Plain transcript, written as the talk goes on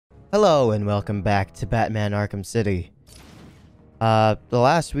Hello and welcome back to Batman Arkham City. The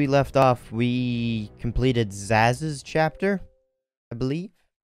last we left off, we completed Zaz's chapter, I believe.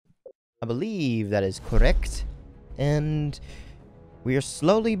 I believe that is correct. And we are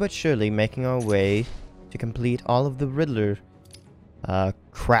slowly but surely making our way to complete all of the Riddler,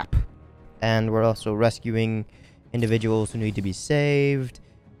 crap. And we're also rescuing individuals who need to be saved.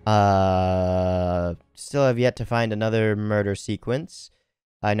 Still have yet to find another murder sequence.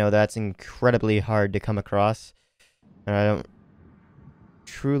 I know that's incredibly hard to come across, and I don't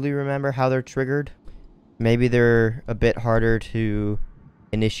truly remember how they're triggered. Maybe they're a bit harder to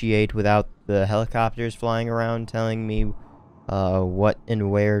initiate without the helicopters flying around telling me what and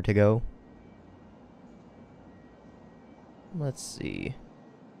where to go. Let's see.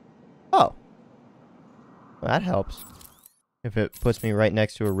 Oh. Well, that helps. If it puts me right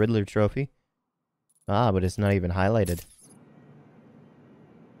next to a Riddler trophy. Ah, but it's not even highlighted.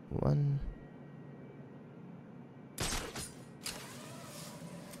 One.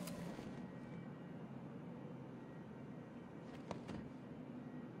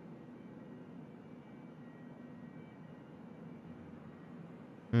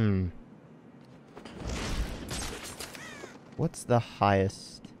 What's the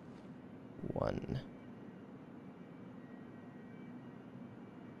highest one?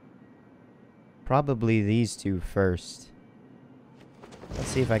 Probably these two first. Let's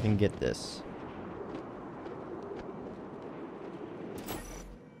see if I can get this.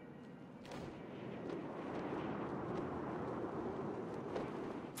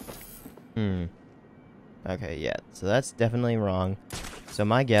 Okay, yeah. So that's definitely wrong. So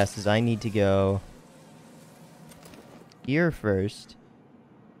my guess is I need to go here first.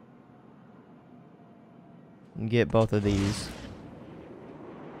 And get both of these.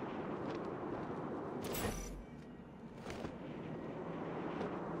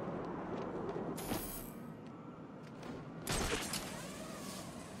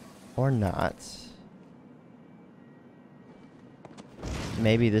 Or not.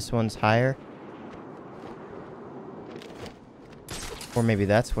 Maybe this one's higher. Or maybe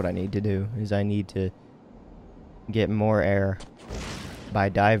that's what I need to do, is I need to get more air by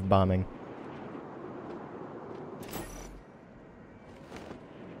dive bombing.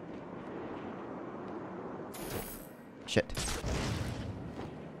 Shit.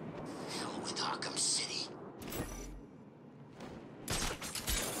 With Arkham City.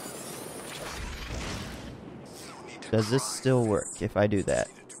 Does this still work if I do that?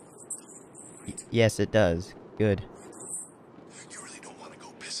 Yes, it does. Good. You really don't want to go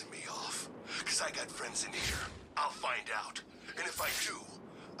pissing me off. Because I got friends in here. I'll find out. And if I do,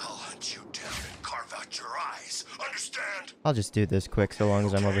 I'll hunt you down and carve out your eyes. Understand? I'll just do this quick so long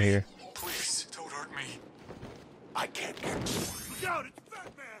as I'm over here. Please, don't hurt me. I can't get you. Look out, it's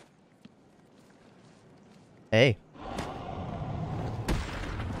Batman! Hey.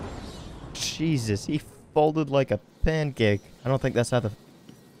 Jesus, he folded like a pancake. I don't think that's how the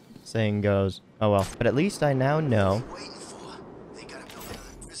saying goes. Oh well. But at least I now know. Waiting for? They gotta build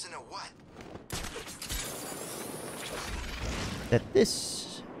another prison or what? That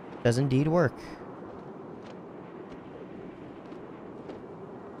this does indeed work.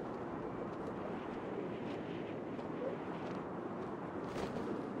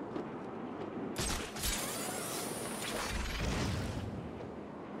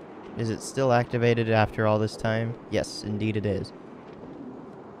 Is it still activated after all this time? Yes, indeed it is.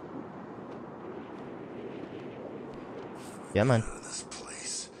 Yeah, man. This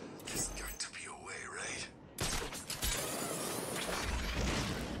place. There's got to be a way,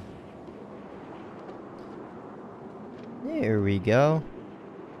 right? There we go.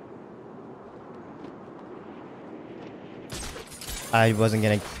 I wasn't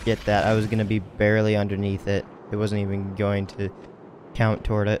gonna get that. I was gonna be barely underneath it. It wasn't even going to count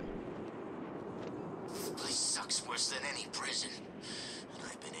toward it. This place sucks worse than any prison. And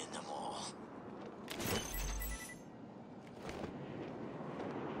I've been in them all.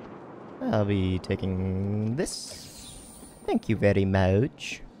 I'll be taking this. Thank you very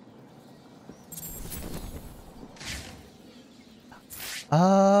much.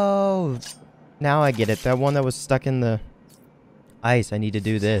 Oh, now I get it. That one that was stuck in the ice. I need to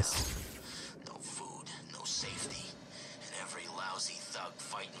do this. No food, no safety, and every lousy thug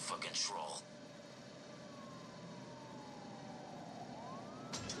fighting for control.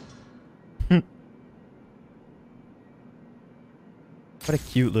 What a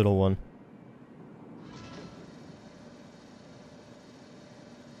cute little one.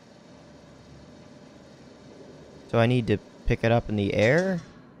 So I need to pick it up in the air,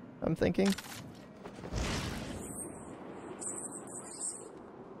 I'm thinking.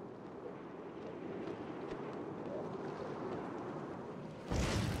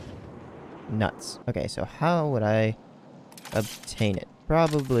 Nuts. Okay, so how would I obtain it?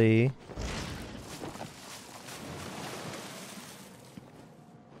 Probably...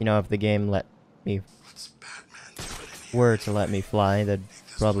 You know, if the game let me... were to let me fly, that'd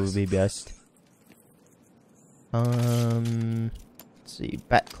probably be best. Let's see.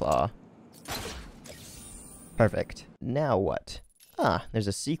 Bat Claw. Perfect. Now what? Ah, there's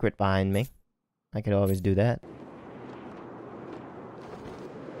a secret behind me. I could always do that.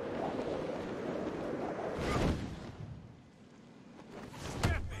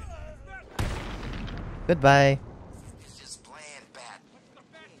 Goodbye.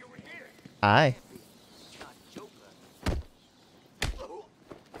 Hi.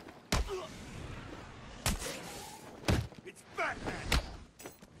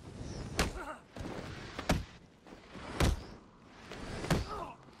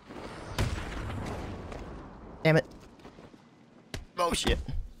 Damn it. Oh, shit.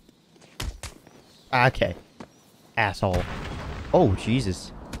 Okay. Asshole. Oh,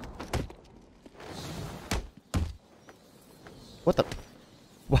 Jesus. What the...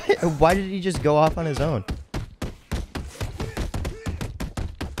 Why did he just go off on his own?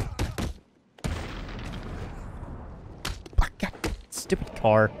 Oh, God, stupid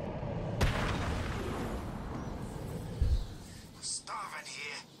car.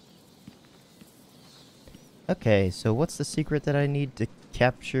 Okay, so what's the secret that I need to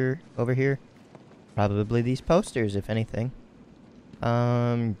capture over here? Probably these posters, if anything.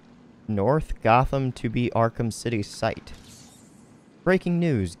 North Gotham to be Arkham City site. Breaking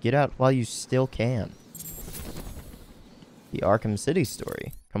news, get out while you still can. The Arkham City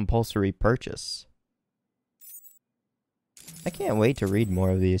story, compulsory purchase. I can't wait to read more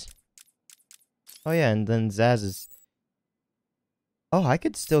of these. Oh yeah, and then Zaz's... Oh, I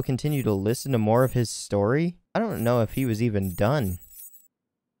could still continue to listen to more of his story? I don't know if he was even done.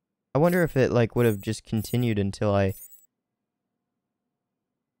 I wonder if it, like, would have just continued until I...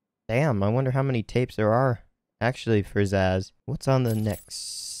 Damn, I wonder how many tapes there are actually for Zaz. What's on the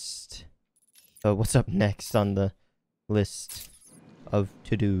next... Oh, what's up next on the list of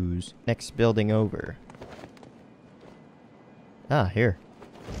to-dos? Next building over. Ah, here.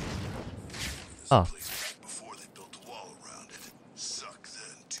 Oh.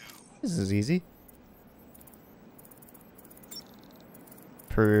 This is easy.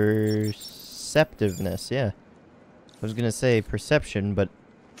 Perceptiveness, yeah. I was gonna say perception, but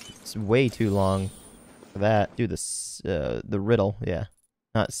it's way too long for that. Do this, the riddle, yeah.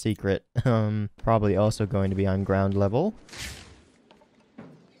 Not secret. Probably also going to be on ground level.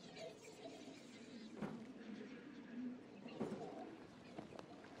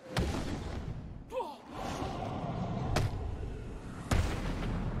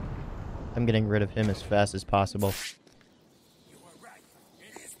 I'm getting rid of him as fast as possible.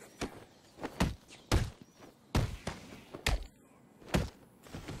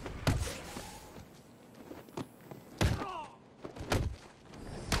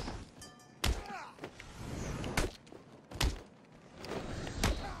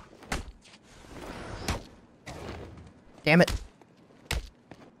 Damn it!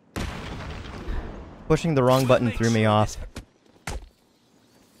 Pushing the wrong button threw me off.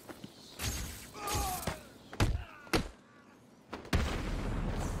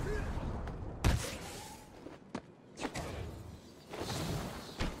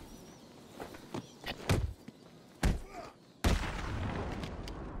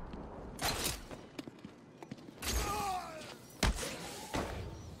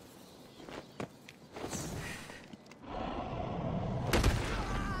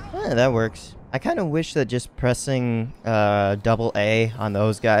 That works. I kind of wish that just pressing double A on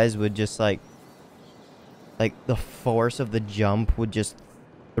those guys would just like the force of the jump would just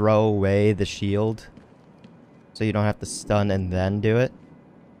throw away the shield, so you don't have to stun and then do it.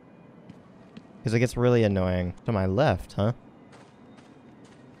 Because it gets really annoying. To my left, huh?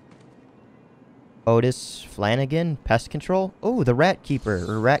 Otis Flanagan, pest control. Oh, the rat keeper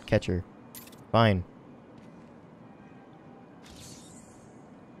or rat catcher. Fine.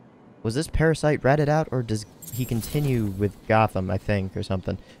 Was this parasite ratted out, or does he continue with Gotham, I think, or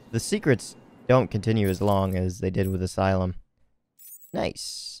something? The secrets don't continue as long as they did with Asylum.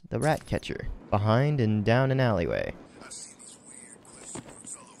 Nice. The rat catcher. Behind and down an alleyway. I've seen these weird question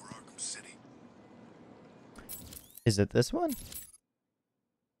marks all over Arkham City. Is it this one?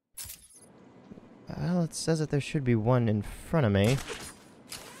 Well, it says that there should be one in front of me.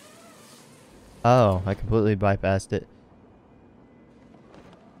 Oh, I completely bypassed it.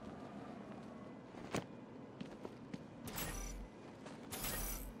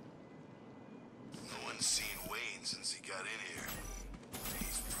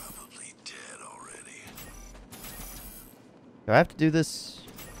 He's probably dead already. Do I have to do this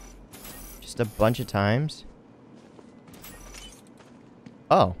just a bunch of times?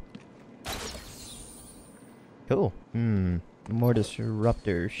 Oh. Cool. More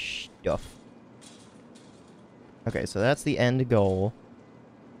disruptor stuff. Okay, so that's the end goal.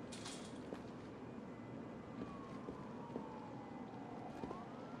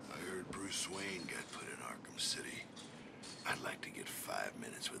 I heard Bruce Wayne got put in Arkham City. I'd like to get 5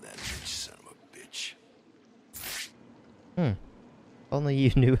 minutes with that rich son of a bitch. Only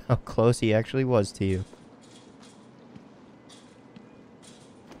you knew how close he actually was to you.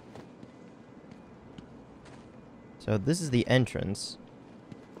 So this is the entrance.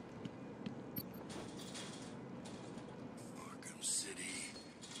 Arkham City,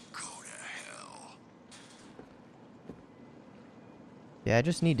 go to hell. Yeah, I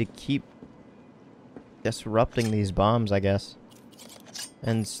just need to keep disrupting these bombs, I guess.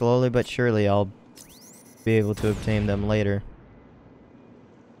 And slowly but surely I'll be able to obtain them later.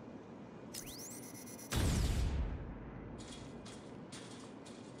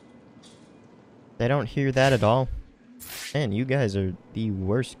 They don't hear that at all. Man, you guys are the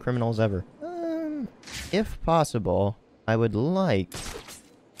worst criminals ever. If possible, I would like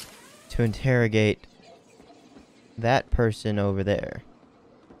to interrogate that person over there.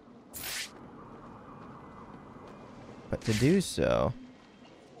 But to do so,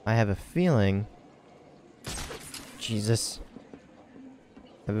 I have a feeling... Jesus.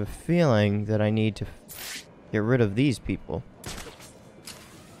 I have a feeling that I need to get rid of these people.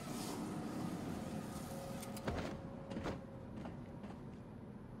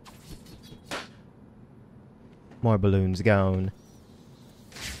 More balloons gone.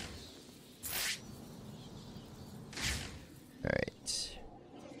 Alright.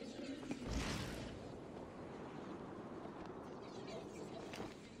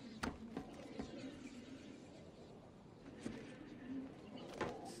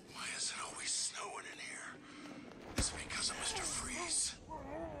 Why is it always snowing in here? Is it because of Mr. Freeze?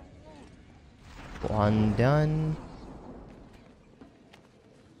 One done.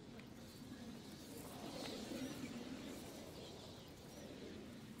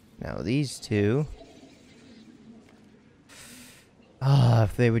 Now these two.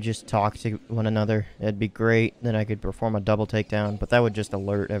 If they would just talk to one another, it'd be great. Then I could perform a double takedown, but that would just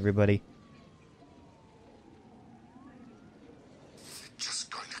alert everybody. Is it just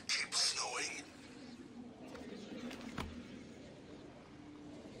going to keep snowing?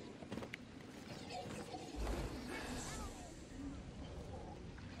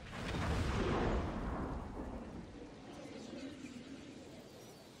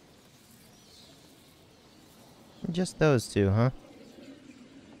 Just those two, huh?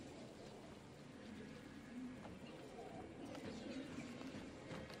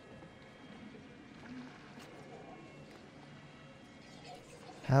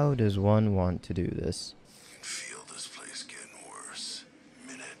 How does one want to do this? I can feel this place getting worse,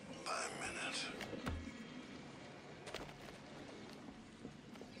 minute by minute.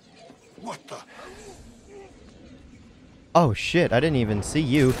 What the? Oh shit, I didn't even see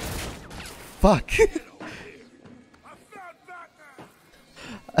you. Fuck.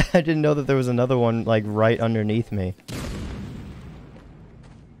 I didn't know that there was another one, like, right underneath me.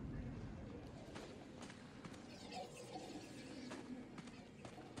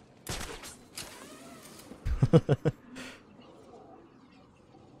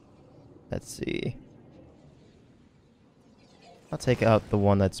 Let's see. I'll take out the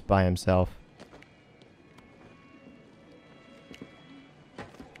one that's by himself.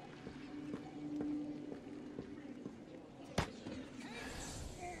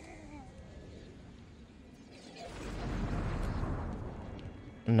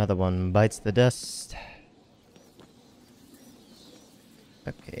 Another one bites the dust.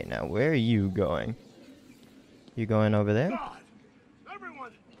 Okay, now where are you going? You going over there? God!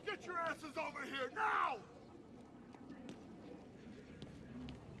 Everyone, get your asses over here now!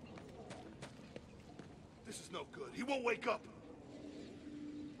 This is no good. He won't wake up.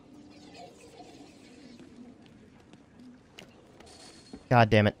 God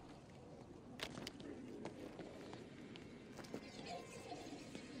damn it.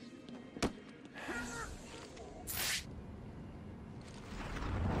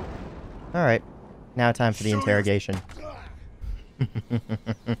 Alright. Now time for the interrogation.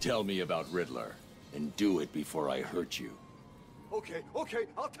 Tell me about Riddler, and do it before I hurt you. Okay,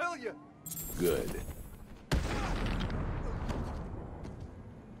 I'll tell you. Good.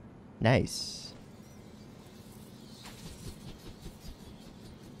 Nice.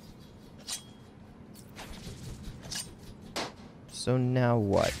 So now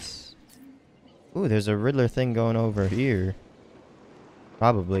what? Ooh, there's a Riddler thing going over here.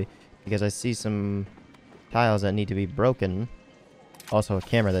 Probably. Because I see some tiles that need to be broken. Also a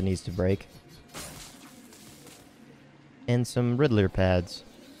camera that needs to break. And some Riddler pads.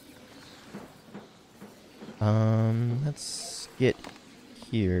 Let's get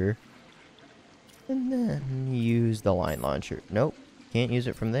here. And then use the line launcher. Nope. Can't use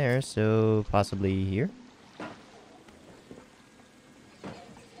it from there, so possibly here.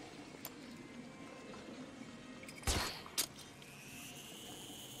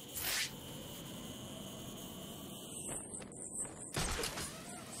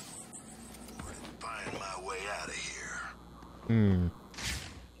 Find my way out of here.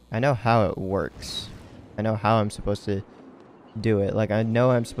 I know how it works. I know how I'm supposed to do it. Like, I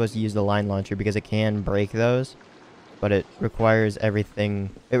know I'm supposed to use the line launcher because it can break those. But it requires everything.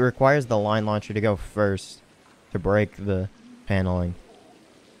 It requires the line launcher to go first to break the paneling.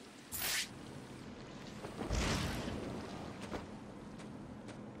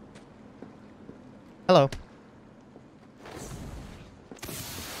 Hello.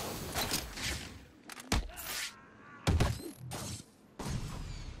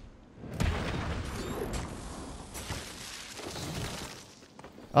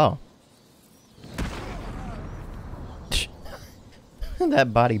 Oh.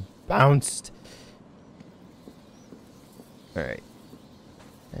 That body bounced. Alright.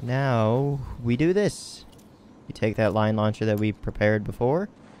 And now we do this. We take that line launcher that we prepared before.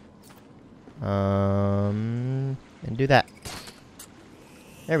 And do that.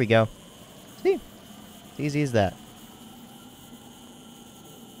 There we go. See? It's easy as that.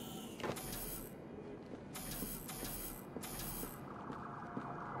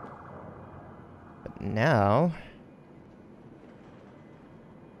 But now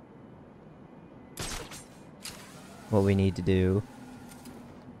what we need to do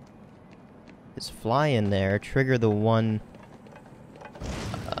is fly in there, trigger the one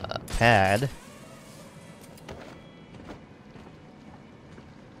pad,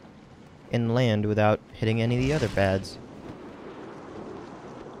 and land without hitting any of the other pads.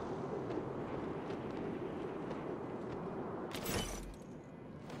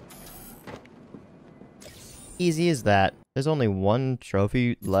 Easy as that. There's only one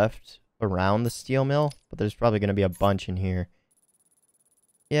trophy left around the steel mill, but there's probably going to be a bunch in here.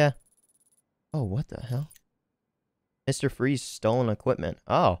 Yeah. Oh, what the hell? Mr. Freeze stolen equipment.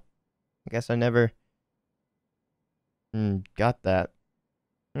 Oh. I guess I never got that.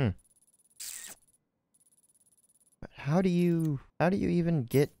 But how do you even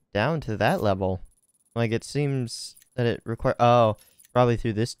get down to that level? Like, it seems that it requires... Oh, probably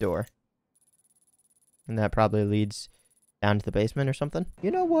through this door. And that probably leads down to the basement or something.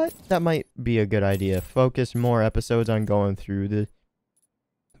 You know what? That might be a good idea. Focus more episodes on going through the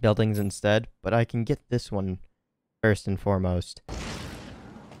buildings instead. But I can get this one first and foremost.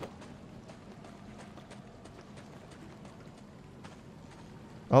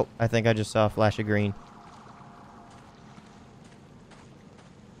 Oh, I think I just saw a flash of green.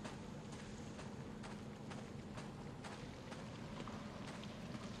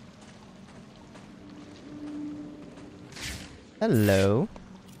 Hello.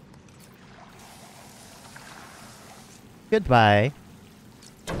 Goodbye.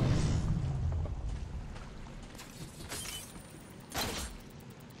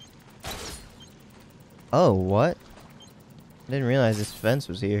 Oh, what? I didn't realize this fence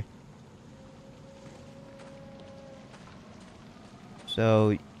was here.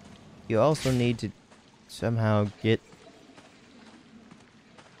 So, you also need to somehow get...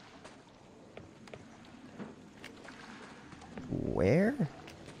 Where?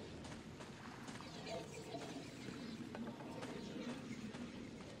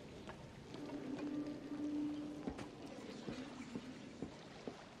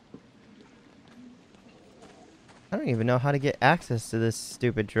 I don't even know how to get access to this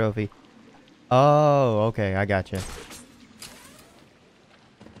stupid trophy. Oh, okay, I gotcha.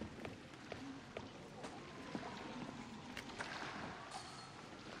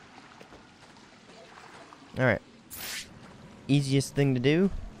 Alright. Easiest thing to do.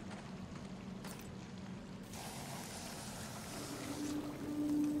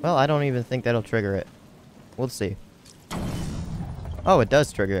 Well, I don't even think that'll trigger it. We'll see. Oh, it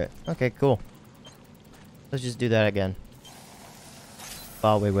does trigger it. Okay, cool. Let's just do that again.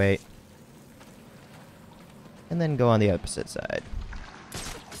 While we wait. And then go on the opposite side.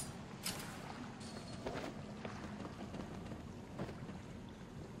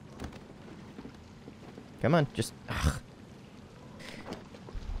 Come on, just... Ugh.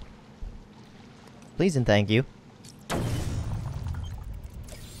 Please and thank you.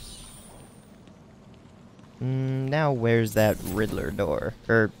 now where's that Riddler door?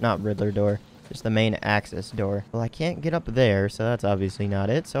 Or, not Riddler door. Just the main access door. Well, I can't get up there, so that's obviously not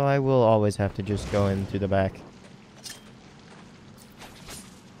it. So I will always have to just go in through the back.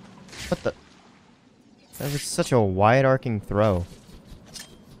 What the? That was such a wide arcing throw.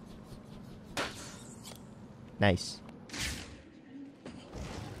 Nice.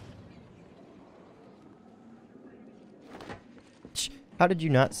 How did you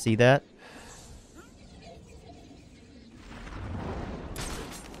not see that?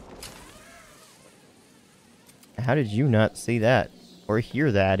 How did you not see that? Or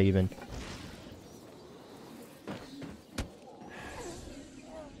hear that, even?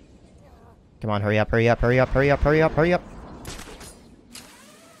 Come on, hurry up, hurry up, hurry up, hurry up, hurry up, hurry up!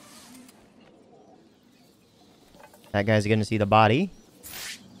 That guy's gonna see the body.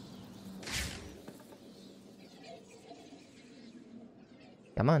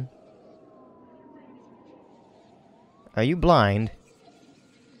 Come on. Are you blind?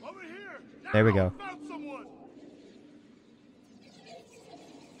 Over here. There we go. Found someone.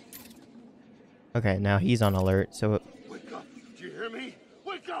 Okay, now he's on alert, so... Wake up. Do you hear me?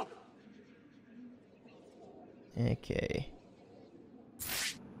 Wake up. Okay.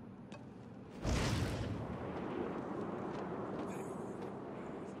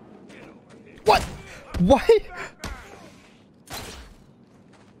 What? What?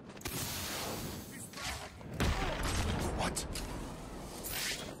 What?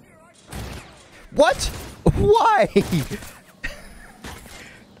 What? Why?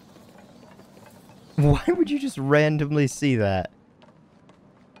 Why would you just randomly see that?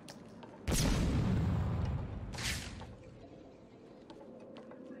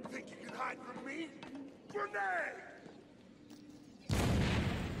 Think you can hide from me? Grenade!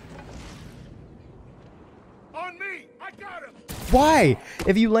 On me! I got him! Why?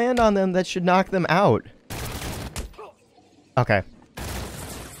 If you land on them, that should knock them out. Okay.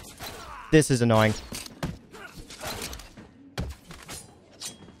 This is annoying.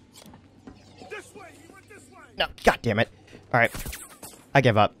 This way! He went this way! No, god damn it. Alright. I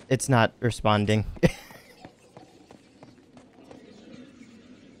give up. It's not responding.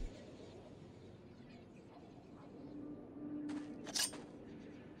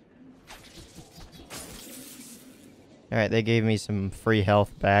 Alright, they gave me some free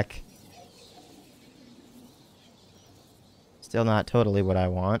health back. Still not totally what I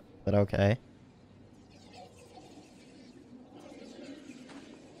want, but okay.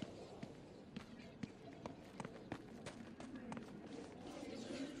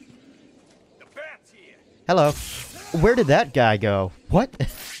 The bat's here! Hello. Where did that guy go? What? Get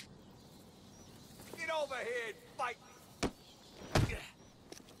over here and fight me!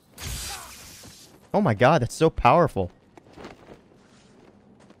 Oh my god, that's so powerful.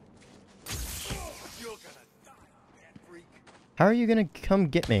 You're gonna die, bad freak. How are you gonna come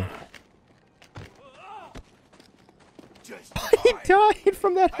get me? Just He die. died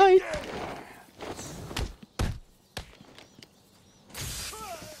from that height.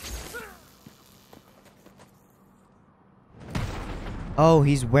 Oh,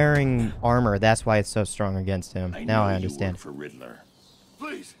 he's wearing armor. That's why it's so strong against him. Now I understand. For Riddler.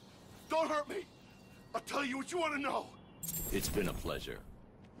 Please, don't hurt me. I'll tell you what you want to know. It's been a pleasure.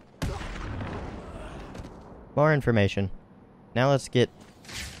 More information. Now let's get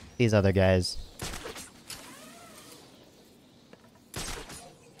these other guys.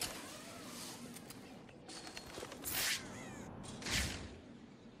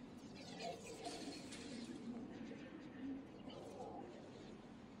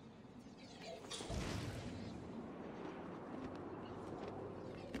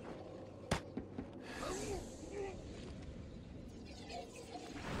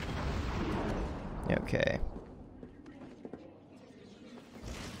 Okay.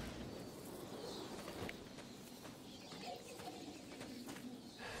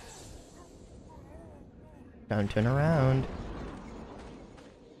 Don't turn around.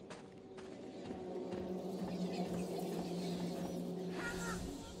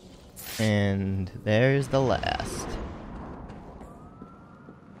 And there's the last.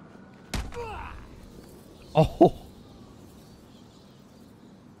 Oh!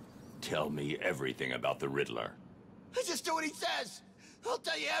 Tell me everything about the Riddler. Just do what he says. I'll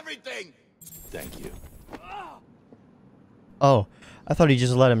tell you everything. Thank you. Oh, I thought he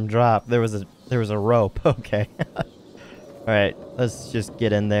just let him drop. There was a rope. Okay. Alright, let's just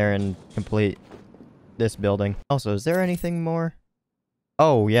get in there and complete this building. Also, is there anything more?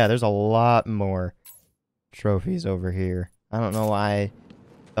 Oh, yeah, there's a lot more trophies over here. I don't know why I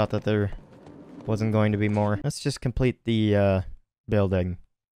thought that there wasn't going to be more. Let's just complete the building,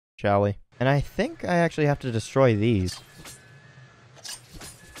 shall we? And I think I actually have to destroy these.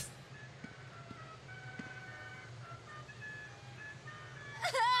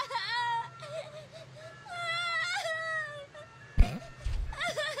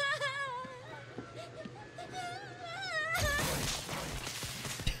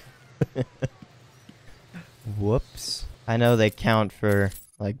 Whoops. I know they count for,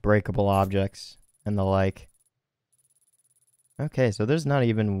 like, breakable objects and the like. Okay, so there's not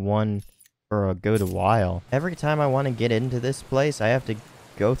even one for a good while. Every time I want to get into this place, I have to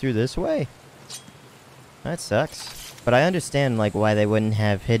go through this way? That sucks. But I understand, like, why they wouldn't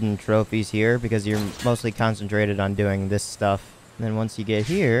have hidden trophies here, because you're mostly concentrated on doing this stuff. And then once you get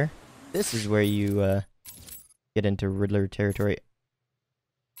here, this is where you, get into Riddler territory.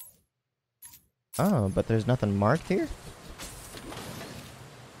 Oh, but there's nothing marked here?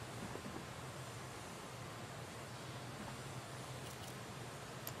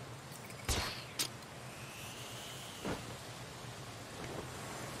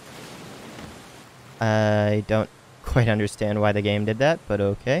 I don't quite understand why the game did that, but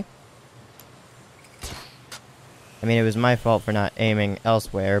okay. I mean, it was my fault for not aiming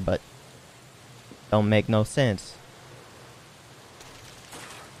elsewhere, but don't make no sense.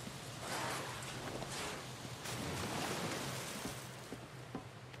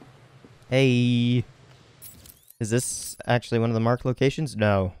 Hey! Is this actually one of the marked locations?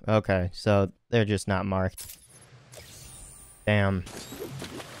 No. Okay, so they're just not marked. Damn.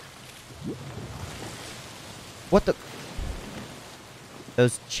 What the?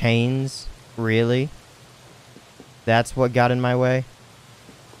 Those chains? Really? That's what got in my way?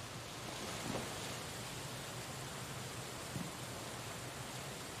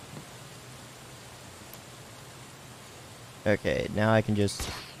 Okay, now I can just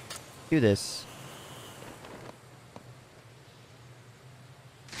do this.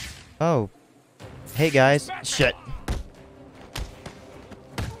 Oh. Hey guys. Shit.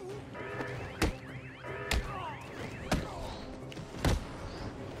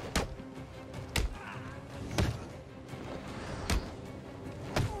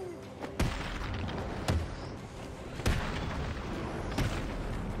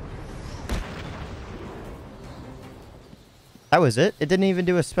 That was it? It didn't even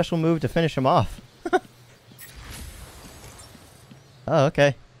do a special move to finish him off. Oh,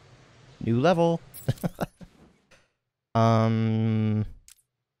 okay. New level.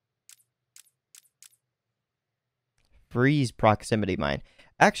 Freeze proximity mine.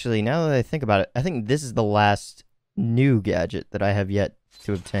 Actually, now that I think about it, I think this is the last new gadget that I have yet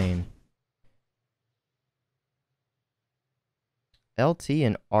to obtain. LT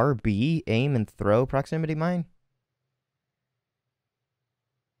and RB, aim and throw proximity mine?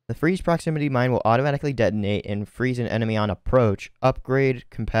 The freeze proximity mine will automatically detonate and freeze an enemy on approach. Upgrade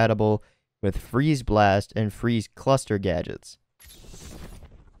compatible with freeze blast and freeze cluster gadgets.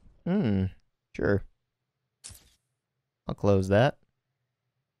 Sure. I'll close that.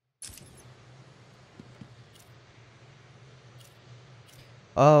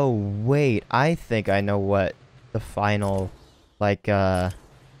 Oh, wait. I think I know what the final, like,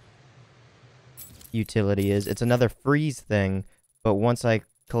 utility is. It's another freeze thing, but once I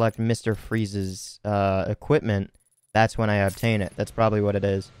collect Mr. Freeze's equipment, that's when I obtain it. That's probably what it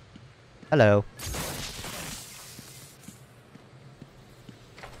is. Hello.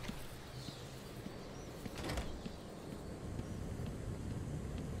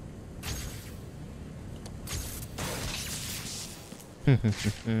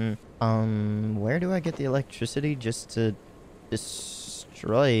 Where do I get the electricity just to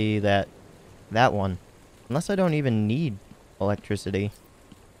destroy that one? Unless I don't even need electricity.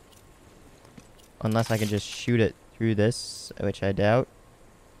 Unless I can just shoot it through this, which I doubt.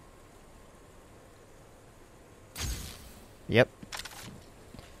 Yep.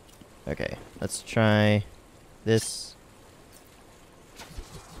 Okay, let's try this.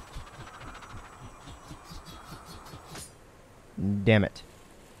 Damn it.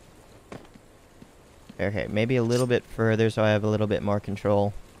 Okay, maybe a little bit further so I have a little bit more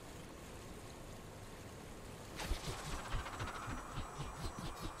control.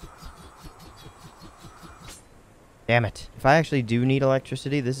 Damn it. If I actually do need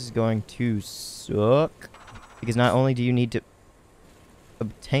electricity, this is going to suck. Because not only do you need to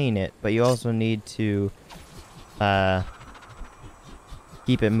obtain it, but you also need to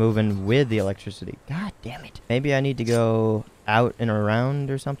keep it moving with the electricity. God damn it. Maybe I need to go out and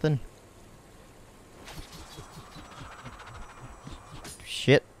around or something?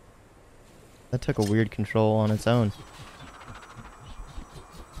 Shit. That took a weird control on its own.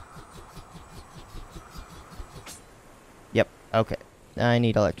 Yep, okay. I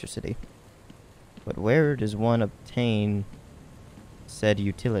need electricity. But where does one obtain said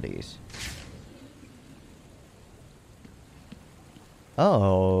utilities?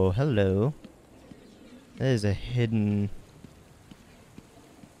 Oh, hello. There's a hidden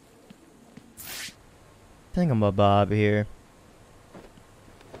thingamabob here.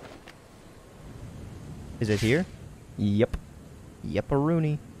 Is it here? Yep.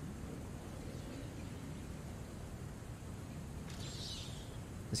 Yep-a-rooney.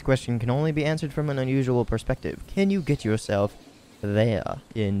 This question can only be answered from an unusual perspective. Can you get yourself there?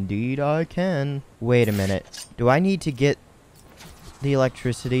 Indeed I can. Wait a minute. Do I need to get the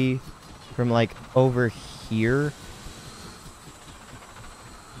electricity from, like, over here?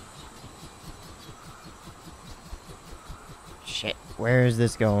 Shit. Where is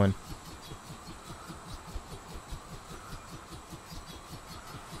this going?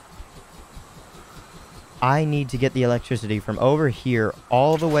 I need to get the electricity from over here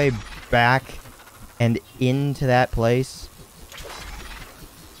all the way back and into that place.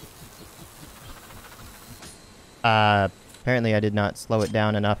 Apparently I did not slow it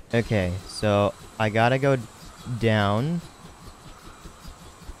down enough. Okay, so I gotta go down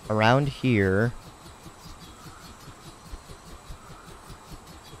around here.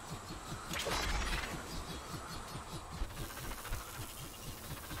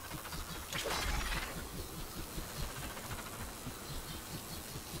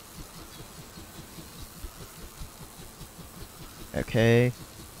 Okay.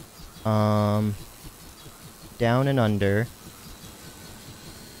 Down and under.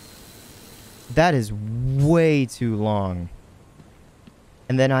 That is way too long.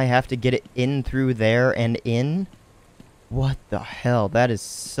 And then I have to get it in through there and in? What the hell? That is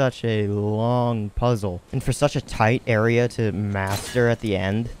such a long puzzle. And for such a tight area to master at the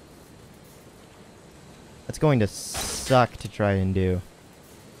end. That's going to suck to try and do.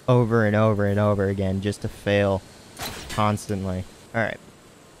 Over and over and over again, just to fail constantly. Alright.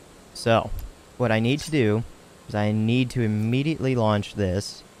 So, what I need to do is I need to immediately launch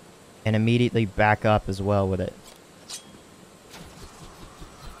this and immediately back up as well with it.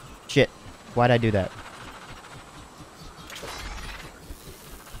 Shit. Why'd I do that?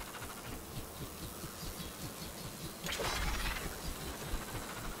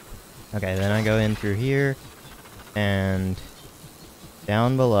 Okay, then I go in through here and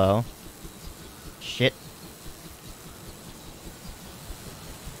down below. Shit.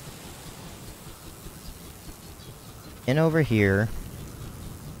 In over here.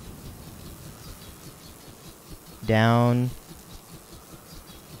 Down.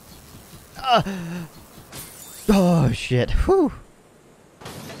 Oh, shit. Whew.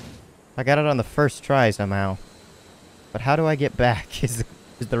 I got it on the first try somehow. But how do I get back is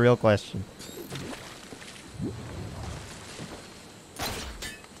the real question.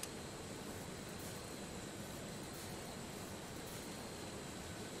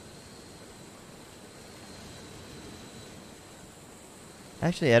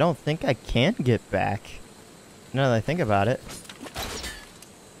 Actually, I don't think I can get back. Now that I think about it.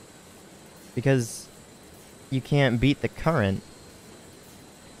 Because you can't beat the current.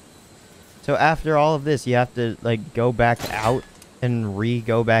 So after all of this, you have to, like, go back out and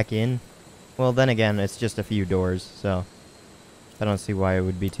re-go back in? Well, then again, it's just a few doors, so I don't see why it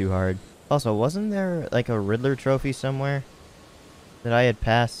would be too hard. Also, wasn't there, like, a Riddler trophy somewhere that I had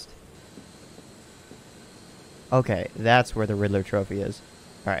passed? Okay, that's where the Riddler trophy is.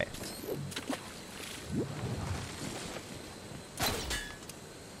 Alright.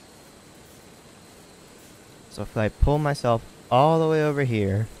 So if I pull myself all the way over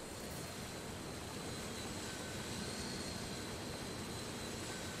here...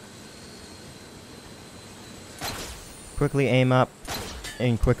 quickly aim up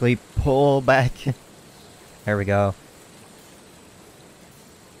and quickly pull back. There we go.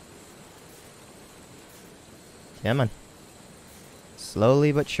 Come on.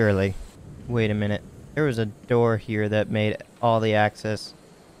 Slowly but surely. Wait a minute. There was a door here that made all the access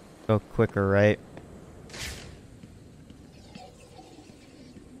go quicker, right?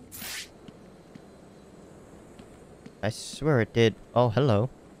 I swear it did. Oh, hello.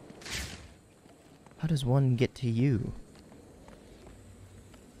 How does one get to you?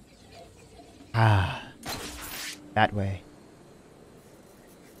 Ah. That way.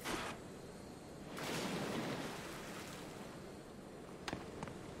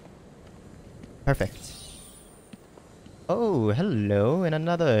 Perfect. Oh, hello, and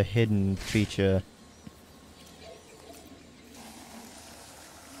another hidden feature.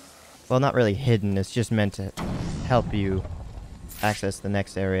 Well, not really hidden, it's just meant to help you access the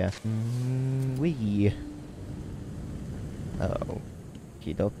next area. Wee. Oh.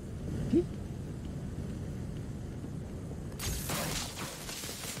 Kidoki.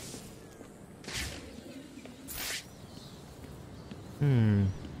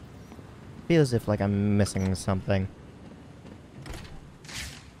 Feels if like I'm missing something.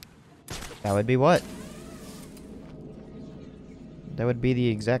 That would be what? That would be the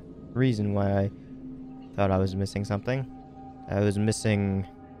exact reason why I thought I was missing something. I was missing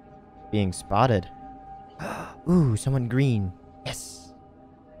being spotted. Ooh, someone green. Yes.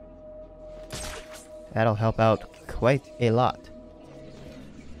 That'll help out quite a lot.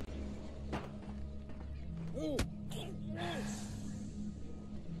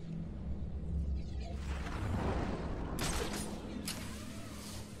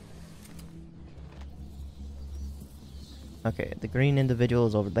 Okay, the green individual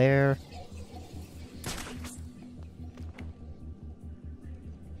is over there.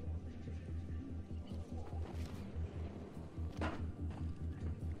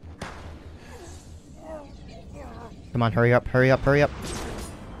 Come on, hurry up, hurry up, hurry up.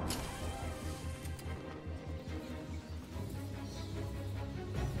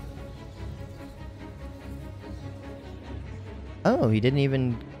 Oh, he didn't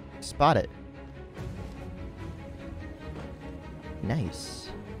even spot it. Nice.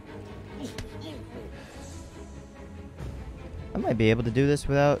 I might be able to do this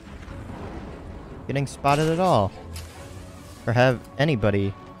without getting spotted at all. Or have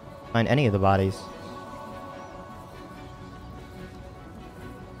anybody find any of the bodies.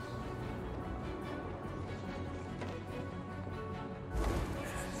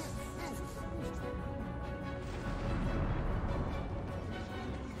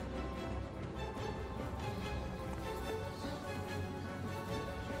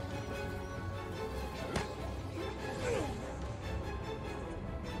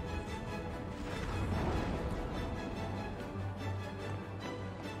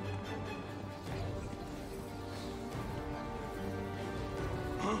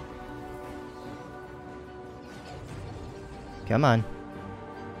 Come on.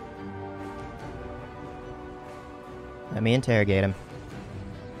 Let me interrogate him.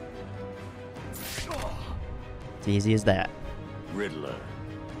 It's easy as that. Riddler,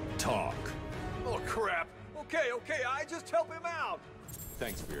 talk. Oh, crap. Okay, I just help him out.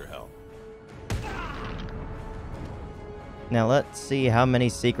 Thanks for your help. Now let's see how many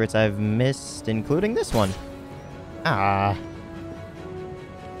secrets I've missed, including this one. Ah.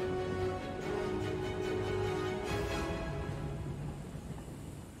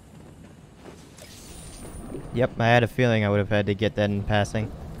 Yep, I had a feeling I would have had to get that in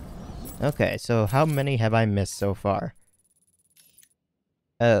passing. Okay, so how many have I missed so far?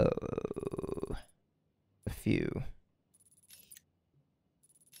 Oh, a few.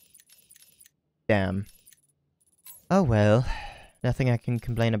 Damn. Oh well, nothing I can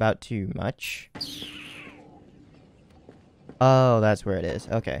complain about too much. Oh, that's where it is.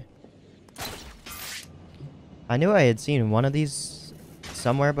 Okay. I knew I had seen one of these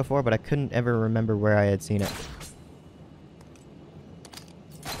somewhere before, but I couldn't ever remember where I had seen it.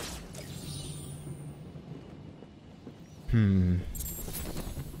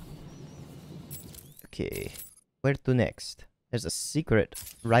 Okay. Where to next? There's a secret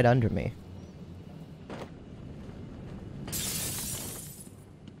right under me.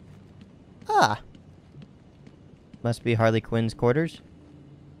 Ah! Must be Harley Quinn's quarters.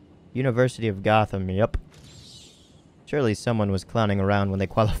 University of Gotham, yep. Surely someone was clowning around when they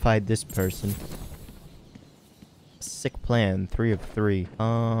qualified this person. Sick plan, 3 of 3.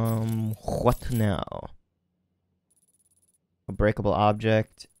 What now? A breakable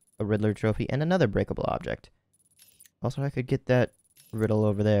object, a Riddler trophy, and another breakable object. Also, I could get that riddle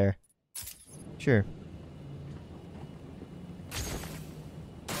over there. Sure.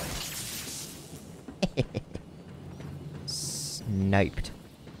 Sniped.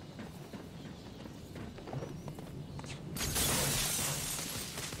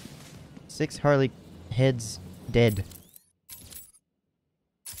 Six Harley heads dead.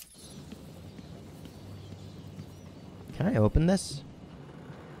 Can I open this?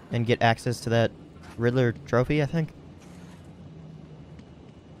 And get access to that Riddler trophy, I think?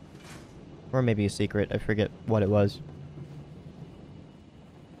 Or maybe a secret, I forget what it was.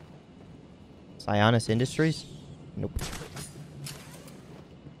 Sionis Industries? Nope.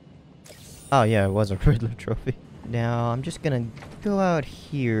 Oh yeah, it was a Riddler trophy. Now, I'm just gonna go out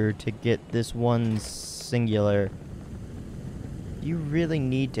here to get this one singular. You really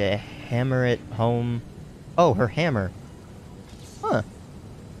need to hammer it home. Oh, her hammer. Huh.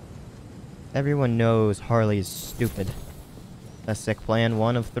 Everyone knows Harley's stupid. A sick plan,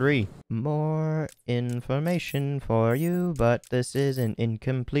 1 of 3. More information for you, but this is an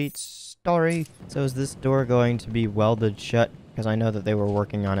incomplete story. So is this door going to be welded shut? Because I know that they were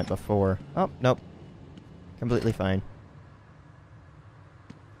working on it before. Oh, nope. Completely fine.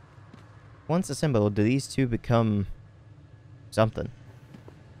 Once assembled, do these two become something?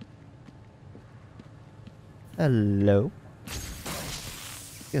 Hello.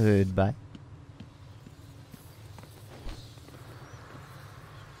 Goodbye.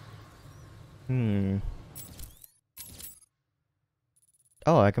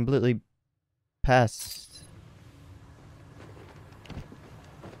 Oh, I completely passed.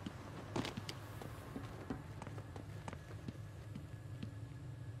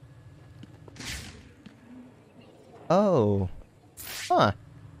 Oh. Huh.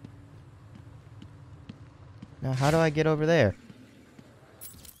 Now how do I get over there?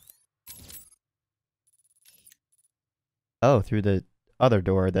 Oh, through the other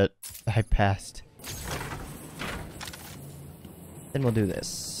door that I passed. Then we'll do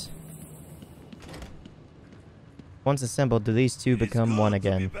this. Once assembled, do these two become one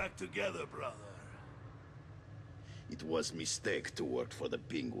again? Be back together, brother. It was mistake to work for the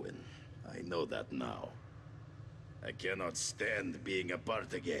Penguin. I know that now. I cannot stand being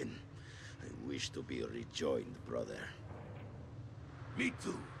apart again. I wish to be rejoined, brother. Me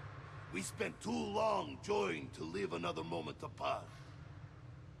too. We spent too long joined to live another moment apart.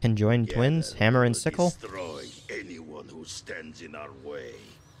 Conjoined twins, hammer and sickle? Destroy anyone who stands in our way.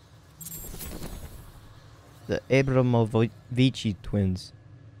 The Abramovici twins.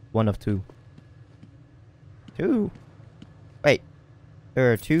 One of two. Two? Wait.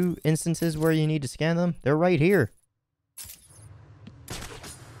 There are two instances where you need to scan them? They're right here.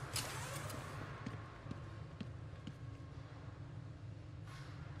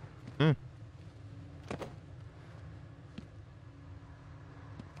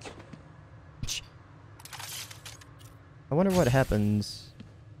 I wonder what happens.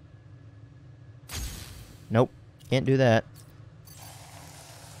 Nope. Can't do that.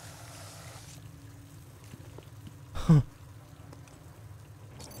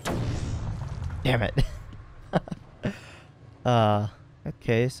 Damn it.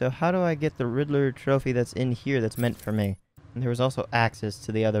 Okay, so how do I get the Riddler trophy that's in here that's meant for me? And there was also access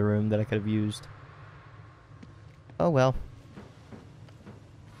to the other room that I could have used. Oh well.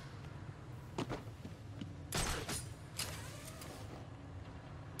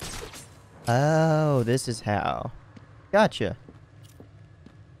 Oh, this is how. Gotcha.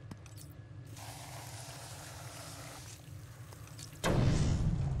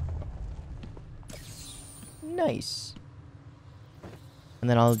 Nice. And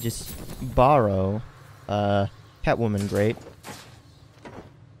then I'll just borrow Catwoman Grate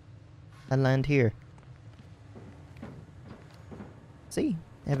and land here. See?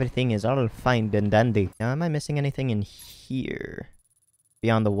 Everything is all fine and dandy. Now, am I missing anything in here?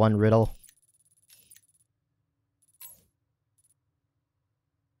 Beyond the one riddle?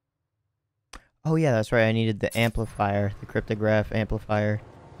 Oh yeah, that's right, I needed the amplifier, the cryptograph amplifier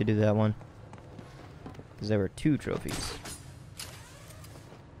to do that one. Because there were two trophies.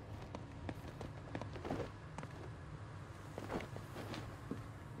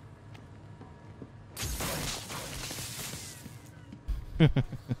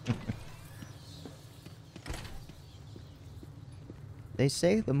 They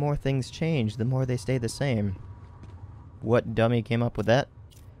say the more things change, the more they stay the same. What dummy came up with that?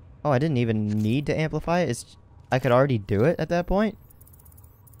 Oh, I didn't even need to amplify it. I could already do it at that point?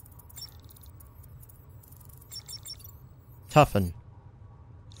 Toughen.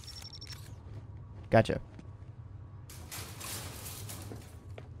 Gotcha.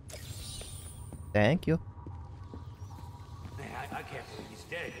 Thank you. Man, I can't believe he's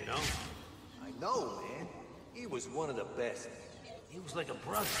dead, you know? I know, man. He was one of the best. He was like a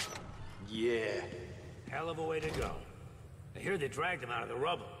brother. Yeah. Hell of a way to go. I hear they dragged him out of the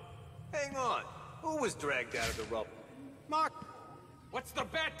rubble. Hang on. Who was dragged out of the rubble? Mark, what's the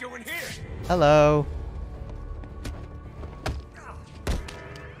bat doing here? Hello.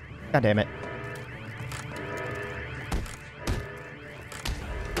 God damn it.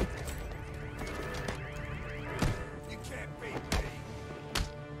 You can't beat me.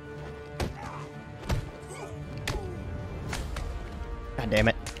 God damn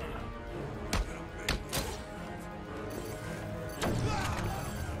it.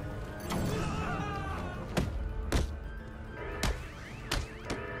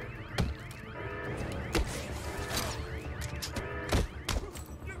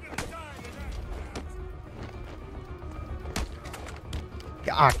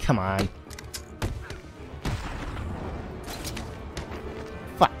 Ah, come on.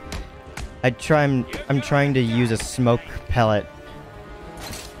 Fuck. I'm trying to use a smoke pellet.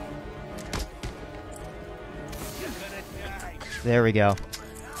 There we go.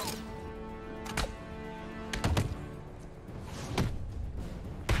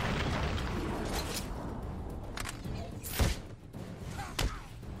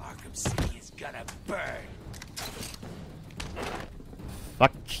 Bang.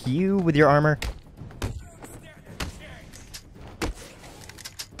 Fuck you with your armor.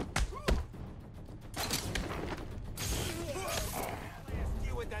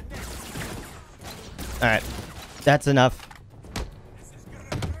 Alright. That's enough.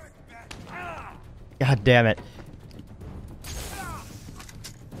 God damn it.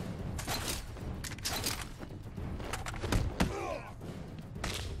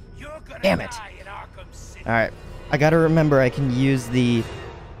 Damn it. Alright. I gotta remember I can use the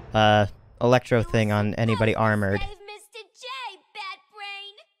electro thing on anybody armored. Save Mr. J, Bat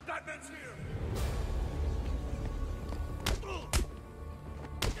Brain. That man's here.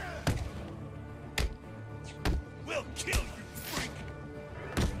 We'll kill you, freak.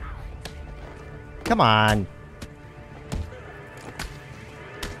 Come on.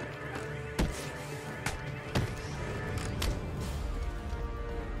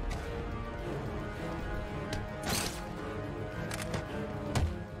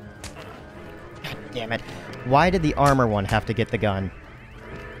 God damn it. Why did the armor one have to get the gun?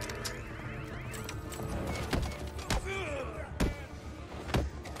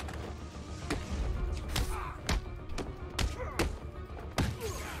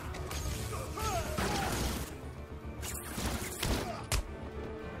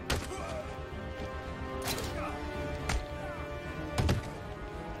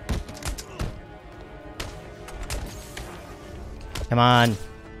 Come on.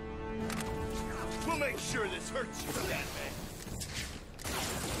 We'll make sure this hurts you, Batman.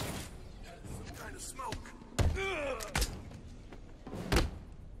 Some kind of smoke.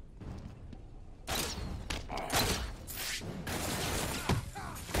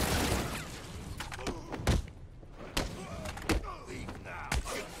 Leave now.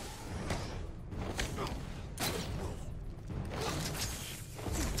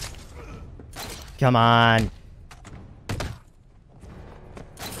 Come on.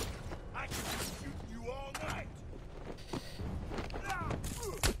 I can shoot you all night.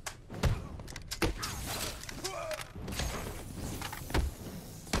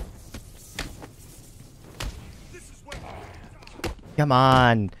 This is what. Come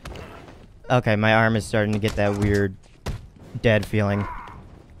on. Okay, my arm is starting to get that weird dead feeling.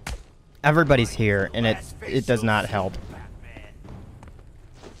 Everybody's here, and it does not help.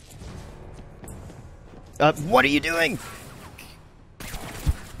 What are you doing?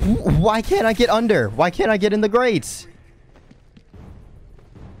 Why can't I get under? Why can't I get in the grates?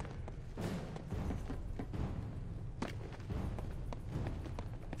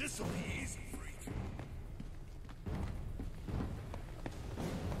 This'll be easy, freak.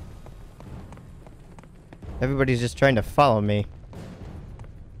 Everybody's just trying to follow me.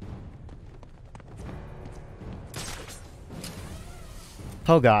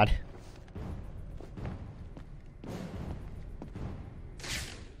 Oh god.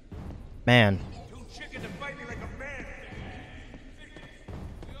 Man. Too chicken to fight me like a man.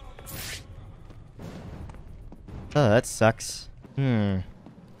 Oh, that sucks.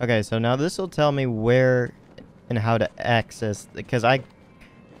 Okay, so now this will tell me where and how to access, because I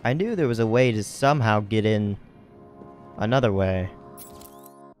knew there was a way to somehow get in another way.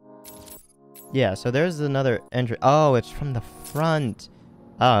 Yeah, so there's another entry. Oh, it's from the front.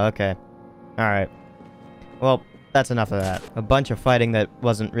 Oh, okay. Alright. Well, that's enough of that. A bunch of fighting that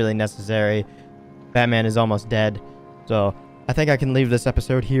wasn't really necessary. Batman is almost dead. So, I think I can leave this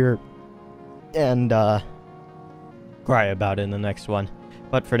episode here and, cry about it in the next one.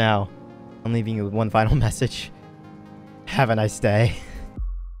 But for now, I'm leaving you with one final message. Have a nice day.